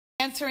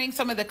answering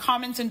some of the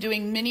comments and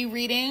doing mini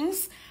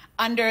readings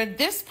under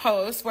this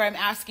post where I'm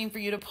asking for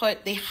you to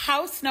put the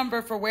house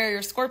number for where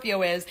your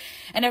Scorpio is.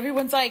 And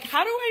everyone's like,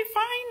 how do I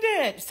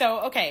find it?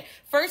 So, okay,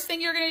 first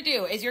thing you're going to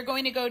do is you're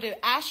going to go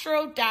to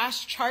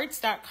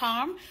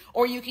astro-charts.com,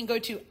 or you can go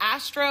to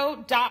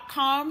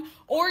astro.com,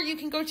 or you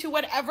can go to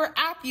whatever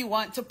app you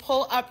want to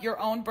pull up your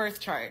own birth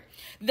chart.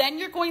 Then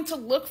you're going to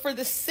look for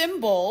the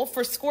symbol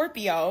for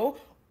Scorpio,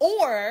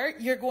 or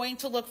you're going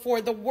to look for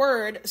the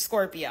word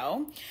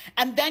Scorpio.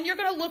 And then you're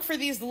going to look for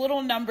these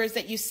little numbers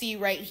that you see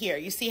right here.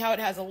 You see how it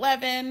has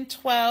 11,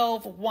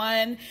 12,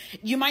 1.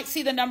 You might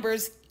see the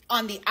numbers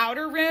on the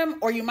outer rim,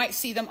 or you might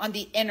see them on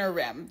the inner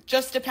rim.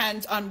 Just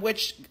depends on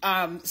which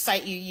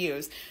site you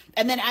use.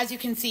 And then as you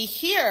can see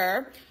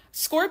here,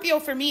 Scorpio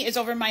for me is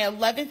over my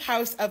 11th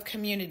house of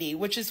community,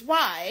 which is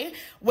why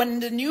when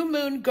the new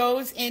moon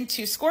goes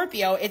into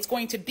Scorpio, it's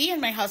going to be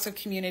in my house of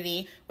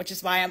community, which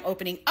is why I'm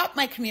opening up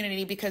my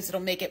community, because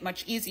it'll make it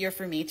much easier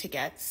for me to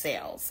get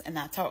sales. And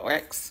that's how it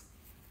works.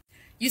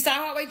 You saw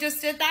how I just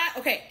did that?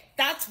 Okay,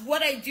 that's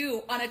what I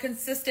do on a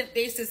consistent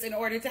basis in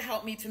order to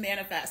help me to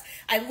manifest.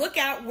 I look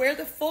at where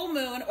the full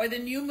moon or the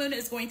new moon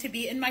is going to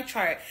be in my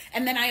chart,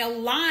 and then I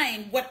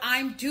align what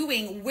I'm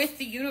doing with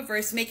the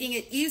universe, making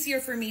it easier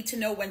for me to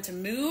know when to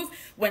move,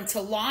 when to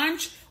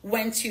launch,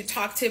 when to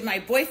talk to my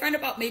boyfriend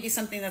about maybe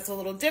something that's a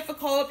little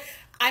difficult.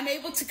 I'm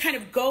able to kind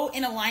of go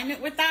in alignment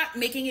with that,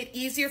 making it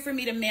easier for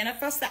me to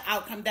manifest the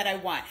outcome that I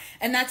want.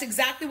 And that's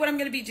exactly what I'm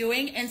going to be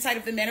doing inside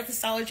of the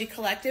Manifestology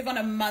Collective on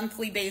a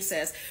monthly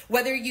basis.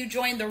 Whether you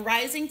join the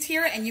rising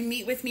tier and you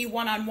meet with me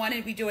one-on-one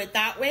and we do it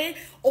that way,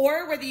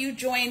 or whether you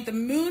join the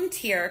moon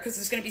tier, because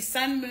there's going to be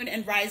sun, moon,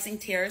 and rising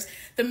tiers.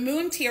 The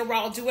moon tier, where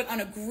I'll do it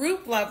on a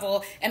group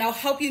level, and I'll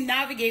help you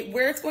navigate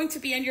where it's going to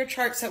be in your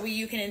chart so that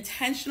you can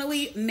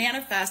intentionally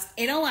manifest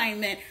in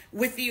alignment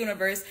with the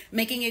universe,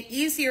 making it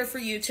easier for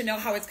you to know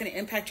how it's going to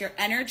impact your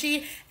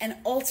energy and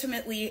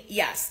ultimately,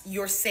 yes,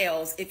 your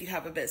sales if you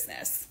have a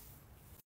business.